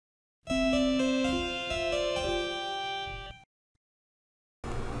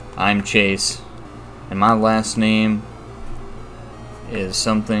I'm Chase, and my last name is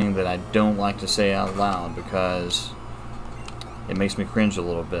something that I don't like to say out loud because it makes me cringe a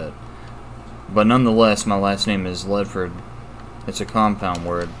little bit. But nonetheless, my last name is Ledford. It's a compound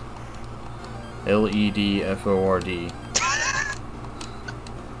word. L-E-D-F-O-R-D.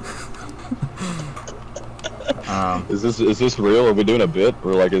 Is this real? Are we doing a bit?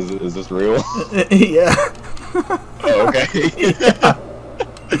 Or like, is this real? Yeah. Oh, okay.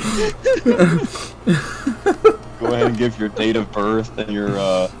 Go ahead and give your date of birth and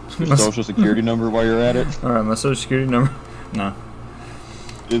your social security number while you're at it. Alright, my social security number. No.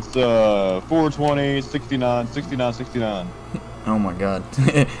 It's 420 69 69 69. Oh my god.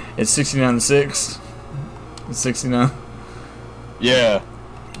 It's 69-6. It's 69. Yeah.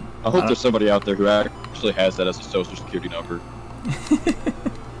 I hope there's somebody out there who actually has that as a social security number.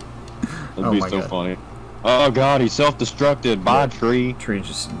 That'd be so funny. Oh god, he self-destructed. Bye, tree. Tree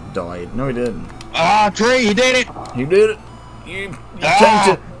just died. No, he didn't. Ah, tree, he did it! You did it. You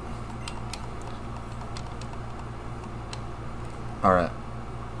tanked it. Alright.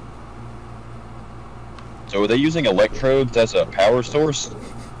 So are they using electrodes as a power source?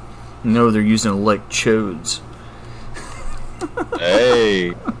 No, they're using electrodes.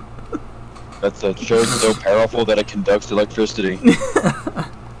 Hey. That's a chode so powerful that it conducts electricity.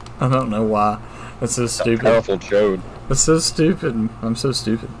 I don't know why. That's so stupid. A powerful chode. That's so stupid. I'm so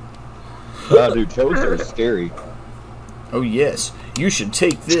stupid. Dude, chodes are scary. Oh yes, you should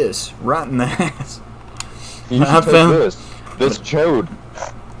take this right in the ass. You should take this chode.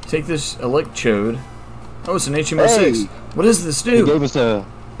 Take this electrode. Oh, it's an HMO6. Hey, what does this do? He gave us a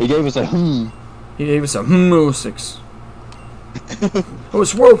He gave us a 06. Oh,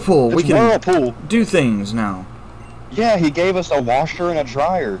 it's Whirlpool. We can do things now. Yeah, he gave us a washer and a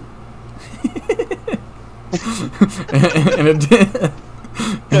dryer.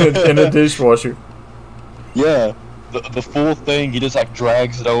 and a dishwasher. Yeah, the full thing. He just like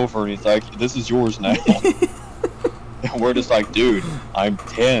drags it over and he's like, "This is yours now." And we're just like, "Dude, I'm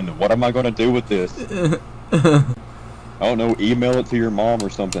 10. What am I gonna do with this?" I don't know. Email it to your mom or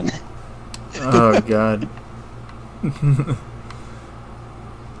something. Oh god.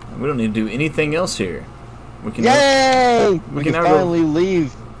 We don't need to do anything else here. We can. Yay! We can finally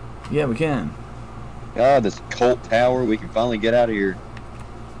leave. Yeah, we can. God, this cult tower. We can finally get out of here.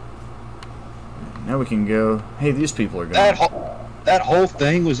 Now we can go. Hey, these people are gone. That whole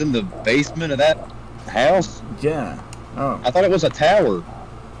thing was in the basement of that house? Yeah. Oh. I thought it was a tower.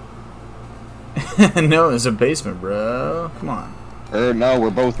 No, it's a basement, bro. Come on. No, we're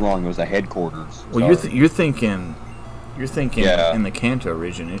both wrong. It was a headquarters. Well, you're thinking yeah. In the Kanto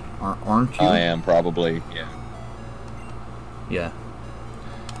region, aren't you? I am probably. Yeah. Yeah.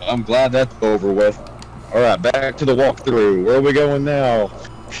 I'm glad that's over with. All right, back to the walkthrough. Where are we going now?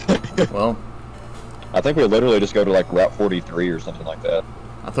 Well, I think we literally just go to like Route 43 or something like that.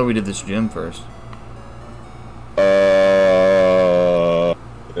 I thought we did this gym first.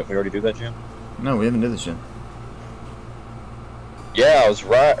 Did we already do that gym? No, we haven't did this gym. Yeah, I was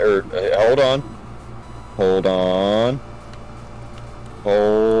right. Hold on. Hold on.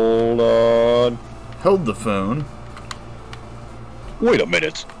 Hold on. Hold the phone. Wait a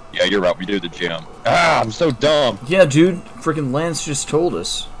minute. Yeah, you're right. We do the gym. Ah, I'm so dumb. Yeah, dude. Freaking Lance just told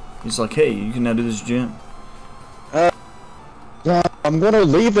us. He's like, hey, you can now do this gym. I'm gonna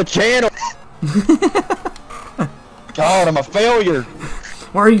leave the channel. God, I'm a failure.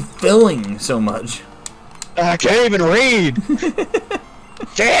 Why are you failing so much? I can't even read.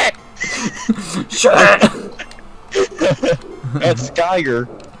 Shit. Shit. That's Skyer.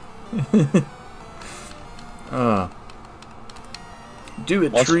 Do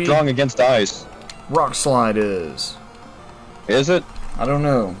it, What's tree. strong against ice? Rock slide is. Is it? I don't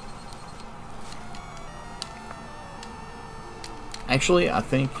know. Actually, I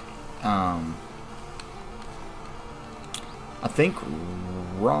think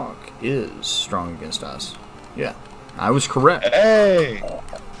rock is strong against ice. Yeah, I was correct. Hey,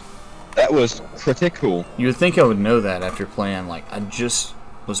 that was critical. You would think I would know that after playing. Like, I just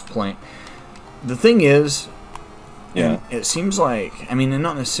was playing. The thing is, yeah, it seems like, I mean, and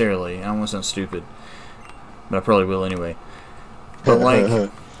not necessarily. I don't want to sound stupid, but I probably will anyway. But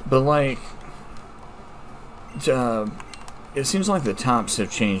like, it seems like the tops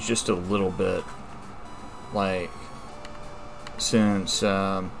have changed just a little bit. Like, since,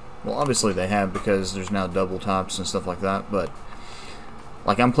 well, obviously they have because there's now double tops and stuff like that. But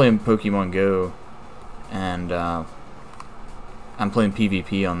like, I'm playing Pokemon Go, and I'm playing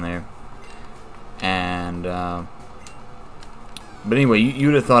PvP on there, and but anyway, you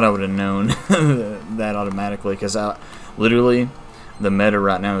would have thought I would have known that automatically, because I literally the meta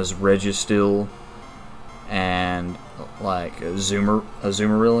right now is Registeel and like a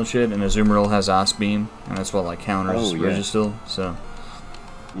Azumarill and shit, and Azumarill has Ice Beam, and that's what like counters Registeel. So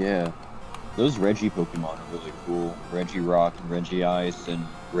yeah, those Reggie Pokemon are really cool. Regirock and Regice and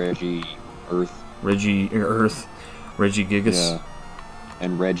Reggie Earth. Reggie Gigas. Yeah,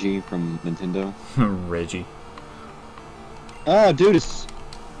 and Reggie from Nintendo. Reggie. Ah, dude, it's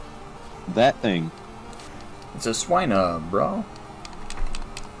that thing. It's a swine, bro.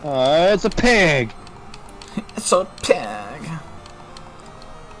 It's a pig. It's a pig. Are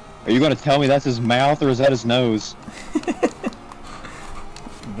you gonna tell me that's his mouth or is that his nose?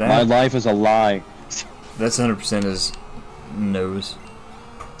 My life is a lie. That's 100% his nose.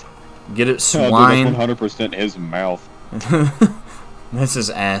 Get it, swine? That's 100% his mouth. That's his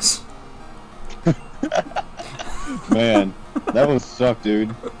ass. Man, that would suck,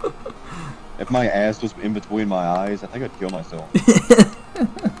 dude. If my ass was in between my eyes, I think I'd kill myself.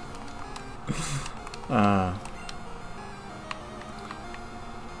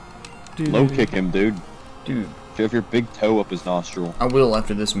 Low kick him, dude. Dude. Shove your big toe up his nostril. I will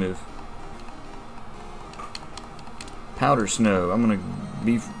after this move. Powder Snow. I'm gonna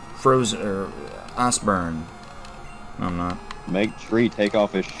be frozen or ice burn. No, I'm not. Make Tree take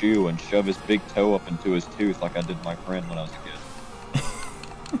off his shoe and shove his big toe up into his tooth like I did my friend when I was a kid.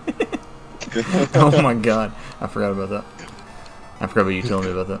 Oh my god, I forgot about that. I forgot about you telling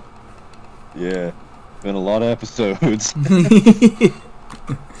me about that. Yeah, been a lot of episodes.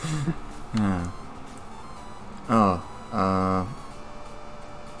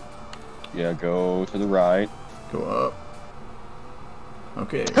 Yeah, go to the right. Go up.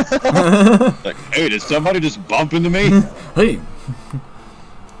 Okay. Like, hey, did somebody just bump into me? Hey!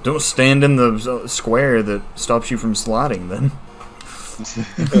 Don't stand in the square that stops you from sliding, then.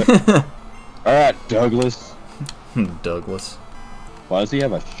 Alright, Douglas. Douglas. Why does he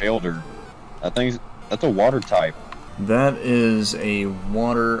have a shelter? That's a water type. That is a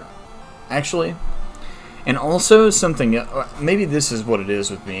water... Actually, and also something... maybe this is what it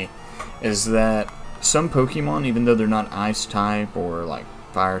is with me, is that some Pokemon, even though they're not ice type or like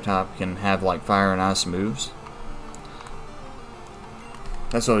fire type, can have like fire and ice moves.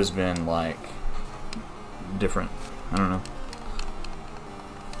 That's always been like different. I don't know.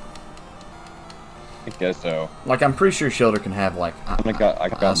 I guess so. Like I'm pretty sure Shelter can have like I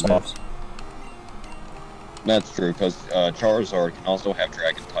got ice moves. That's true, because Charizard can also have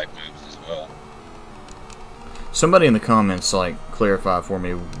dragon type moves as well. Somebody in the comments like clarify for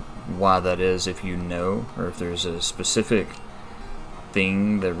me why that is, if you know, or if there's a specific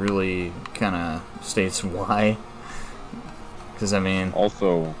thing that really kind of states why. Because I mean,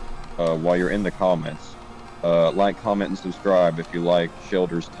 also, while you're in the comments, like, comment, and subscribe if you like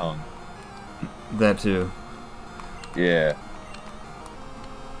Shelter's tongue. That too. Yeah.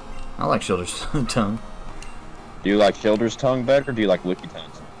 I like Shelter's tongue. Do you like Shelter's tongue better, or do you like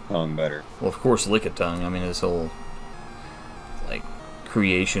Lickitungue's tongue better? Well, of course, Lickitung. I mean, his whole like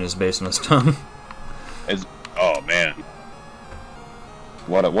creation is based on his tongue. Oh man,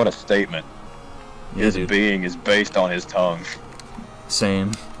 what a statement! Yeah, his dude. being is based on his tongue.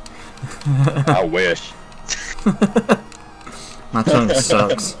 Same. I wish. My tongue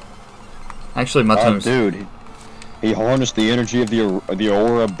sucks. Actually, my tongue. Dude, he harnessed the energy of the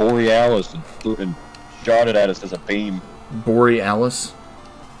aurora borealis and shot it at us as a beam. Borealis?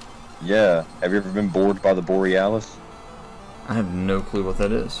 Yeah. Have you ever been bored by the borealis? I have no clue what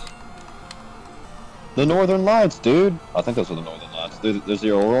that is. The Northern Lights, dude. I think those are the Northern Lights. There's the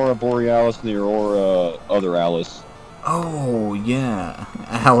aurora borealis and the aurora other Alice. Oh yeah,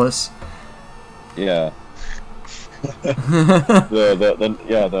 Alice. Yeah.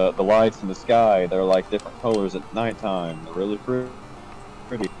 the lights in the sky, they're like different colors at nighttime. They're really pretty.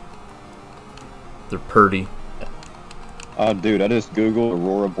 They're purty. Dude, I just googled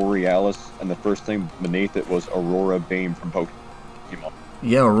aurora borealis, and the first thing beneath it was aurora beam from Pokemon.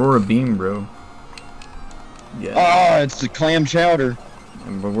 Yeah, Aurora Beam, bro. Yeah. Ah, it's the clam chowder.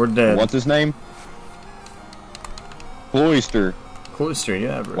 But we're dead. What's his name? Cloyster. Cloyster,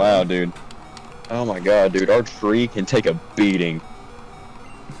 yeah, bro. Wow, dude. Oh my god, dude, our tree can take a beating.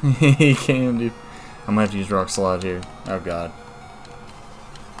 He can, dude. I'm gonna have to use Rock Slide here. Oh god.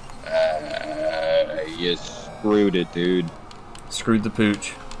 You screwed it, dude. Screwed the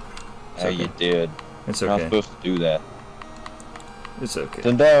pooch. Yeah, you did. It's You're okay. not supposed to do that. It's okay.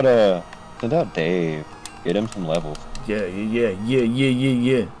 Send out Dave. Get him some levels. Yeah. Yeah. Yeah,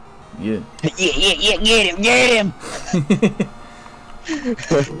 get him!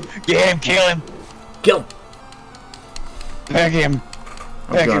 Get him, kill him! Kill him! Peck him!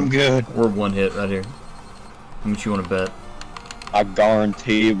 Peck him good. We're one hit right here. How much you want to bet? I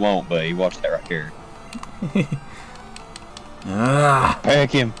guarantee it won't be. Watch that right here.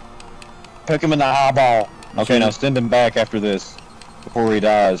 Peck him. Peck him in the eyeball. Okay, now send him back after this, before he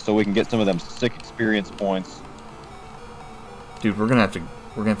dies, so we can get some of them sick experience points. Dude, we're gonna have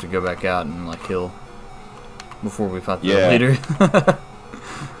to go back out and like heal before we fight the leader.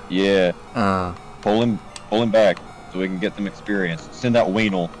 Yeah. Pull him back so we can get them experience. Send out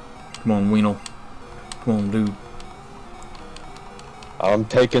Weanel. Come on, Weanel. Come on, dude. I'm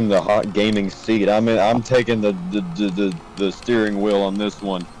taking the hot gaming seat. I'm taking the steering wheel on this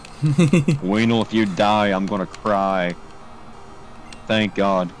one. Weanel, if you die, I'm gonna cry. Thank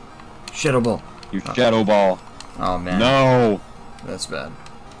God. Shadow Ball. You Shadow Ball. Oh man. No. That's bad.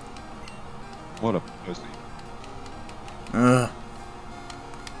 What a pussy.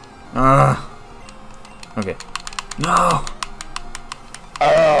 Okay. No.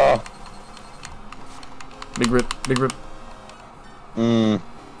 Big rip. Big rip.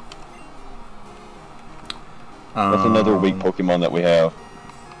 That's another weak Pokemon that we have.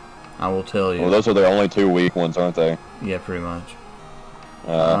 I will tell you. Well, those are the only two weak ones, aren't they? Yeah, pretty much.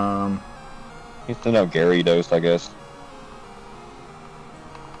 You send out Gyarados, I guess.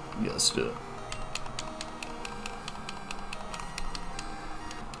 Yeah, let's do it.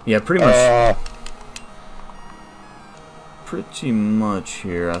 Yeah, pretty much. Pretty much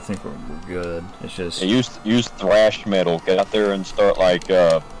here. I think we're good. It's just use Thrash Metal. Get out there and start like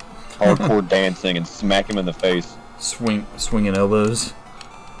hardcore dancing and smack him in the face. Swinging elbows.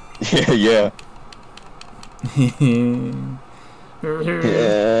 Yeah, yeah. Yeah.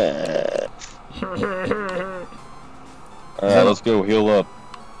 Alright, let's go heal up.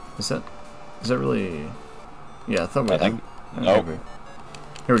 Is that really? Yeah, I thought we. I think. Nope.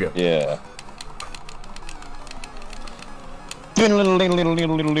 Here we go. Yeah. Little.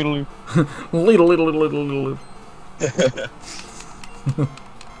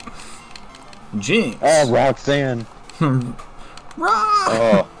 Jynx. Oh, Roxanne.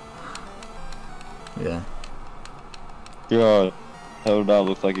 Oh. Yeah. God. Totodile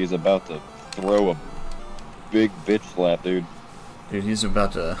looks like he's about to throw a big bitch slap, dude. Dude, he's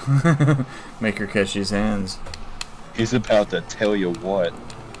about to make her catch his hands. He's about to tell you what.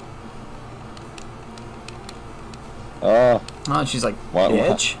 Oh, she's like,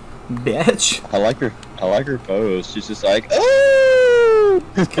 bitch. Bitch. I like her pose. She's just like, oh!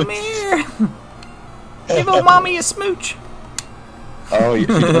 Come here. Give old mommy a smooch. Oh, she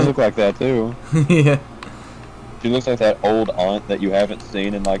does look like that too. Yeah. She looks like that old aunt that you haven't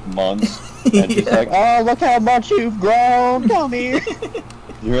seen in like months. And she's like, oh, look how much you've grown. Come here.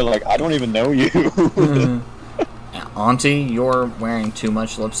 You're like, I don't even know you. Auntie, you're wearing too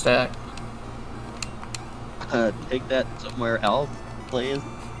much lipstick. Take that somewhere else, please.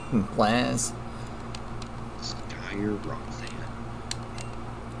 Please. Skyr Roxanne.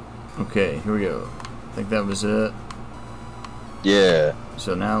 Okay, here we go. I think that was it. Yeah.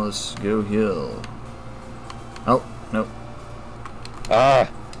 So now let's go heal. Oh, nope. Ah.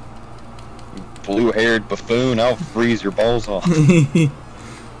 You blue-haired buffoon, I'll freeze your balls off.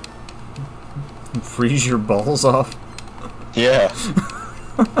 Freeze your balls off? Yeah.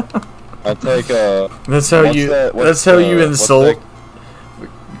 I'll take That's how you. That's how you insult.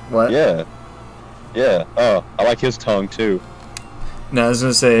 What? Yeah. Yeah. Oh, I like his tongue too. No, I was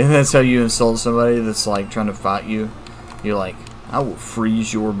gonna say that's how you insult somebody that's like trying to fight you. You're like, I will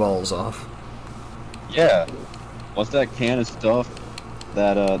freeze your balls off. Yeah. What's that can of stuff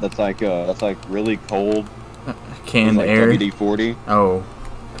that's like really cold? Canned like air. WD-40. Oh.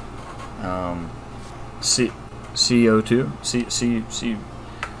 CO2. C.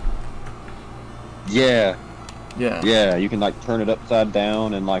 Yeah. Yeah. Yeah, you can like turn it upside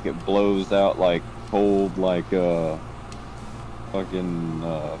down and like it blows out like cold like fucking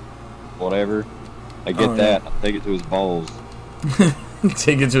whatever. I get that. I'll take it to his balls.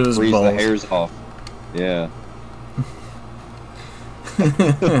 Take it to his Freeze balls. the hairs off. Yeah.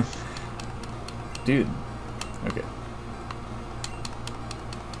 Dude. Okay.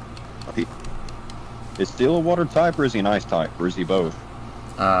 Is Steel a water type or is he an ice type? Or is he both?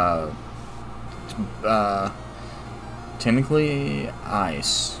 Technically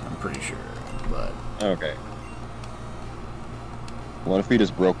ice, I'm pretty sure, but... Okay. What if he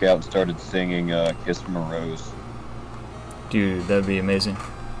just broke out and started singing Kiss from a Rose? Dude, that'd be amazing.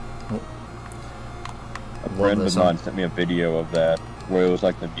 Oh. A friend of mine sent me a video of that, where it was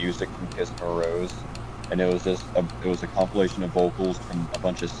like the music from Kiss from a Rose, and it was just it was a compilation of vocals from a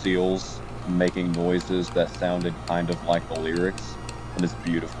bunch of seals making noises that sounded kind of like the lyrics, and it's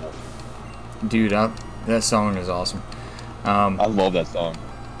beautiful. Dude, that song is awesome. I love that song.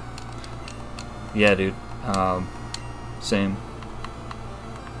 Yeah, dude. Same.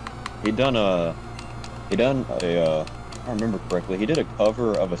 he done a if I remember correctly, he did a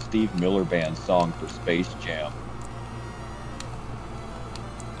cover of a Steve Miller Band song for Space Jam.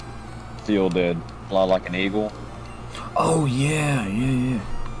 Seal did Fly Like an Eagle. Oh yeah, yeah, yeah.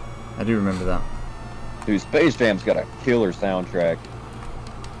 I do remember that. Dude, Space Jam's got a killer soundtrack.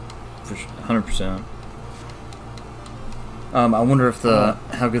 For 100%. I wonder if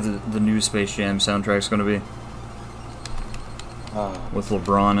how good the new Space Jam soundtrack's going to be with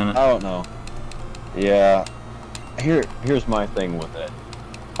LeBron in it. I don't know. Yeah, here's my thing with it.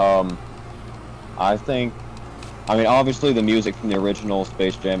 I mean, obviously the music from the original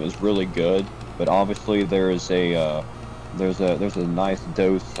Space Jam is really good, but obviously there's a nice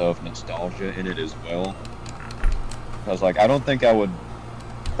dose of nostalgia in it as well. Because like I don't think I would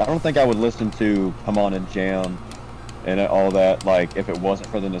listen to Come On and Jam and all that like if it wasn't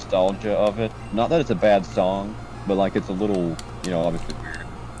for the nostalgia of it. Not that it's a bad song, but like it's a little, you know, obviously weird.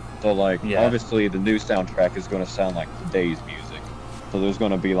 So like obviously the new soundtrack is going to sound like today's music. So there's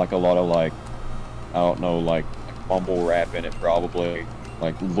going to be like a lot of like, I don't know, like mumble rap in it probably.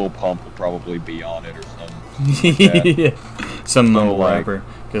 Like Lil Pump will probably be on it or something. Like yeah. Some mumble rapper,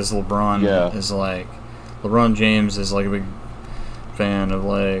 because LeBron is like, LeBron James is like a big fan of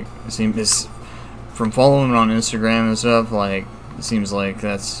like, it's from following him on Instagram and stuff, like it seems like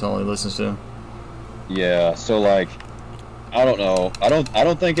that's all he listens to. Yeah, so like I don't know. I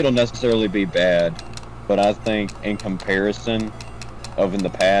don't think it'll necessarily be bad, but I think in comparison of in the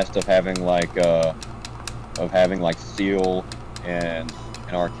past of having like Seal and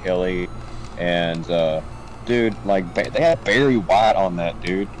R. Kelly and dude, like they had Barry White on that,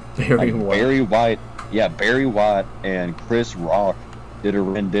 dude. Barry White, yeah, Barry White and Chris Rock did a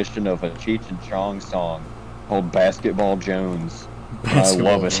rendition of a Cheech and Chong song called Basketball Jones. I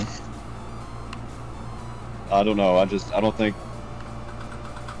love it. I don't know. I don't think.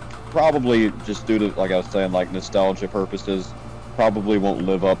 Probably just due to, like I was saying, like nostalgia purposes, probably won't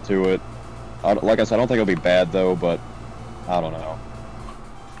live up to it. Like I said, I don't think it'll be bad though, but I don't know.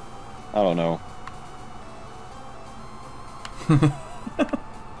 I don't know.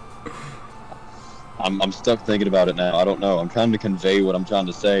 I'm stuck thinking about it now. I don't know. I'm trying to convey what I'm trying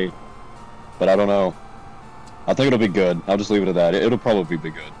to say, but I don't know. I think it'll be good. I'll just leave it at that. It'll probably be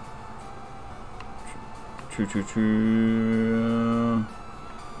good. True.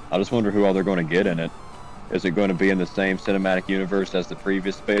 I just wonder who all they're going to get in it. Is it going to be in the same cinematic universe as the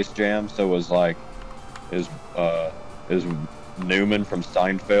previous Space Jam? So is Newman from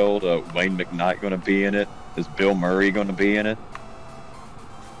Seinfeld, Wayne McKnight going to be in it? Is Bill Murray going to be in it?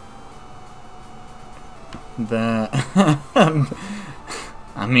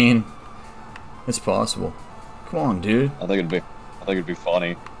 I mean, it's possible. Come on, dude. I think it'd be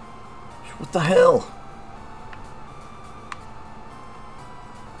funny. What the hell?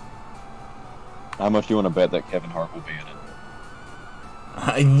 How much do you want to bet that Kevin Hart will be in it?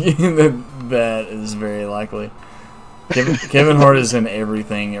 That is very likely. Kevin Hart is in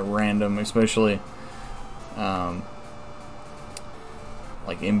everything at random, especially like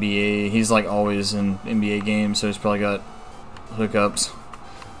NBA. He's like always in NBA games, so he's probably got hookups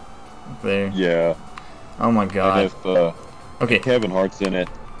there. Yeah. Oh my god. And if Kevin Hart's in it,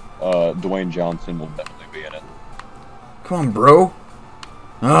 Dwayne Johnson will definitely be in it. Come on, bro.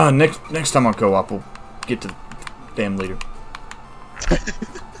 Next time on co-op, we'll get to the damn leader.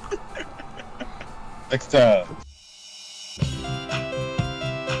 Next time.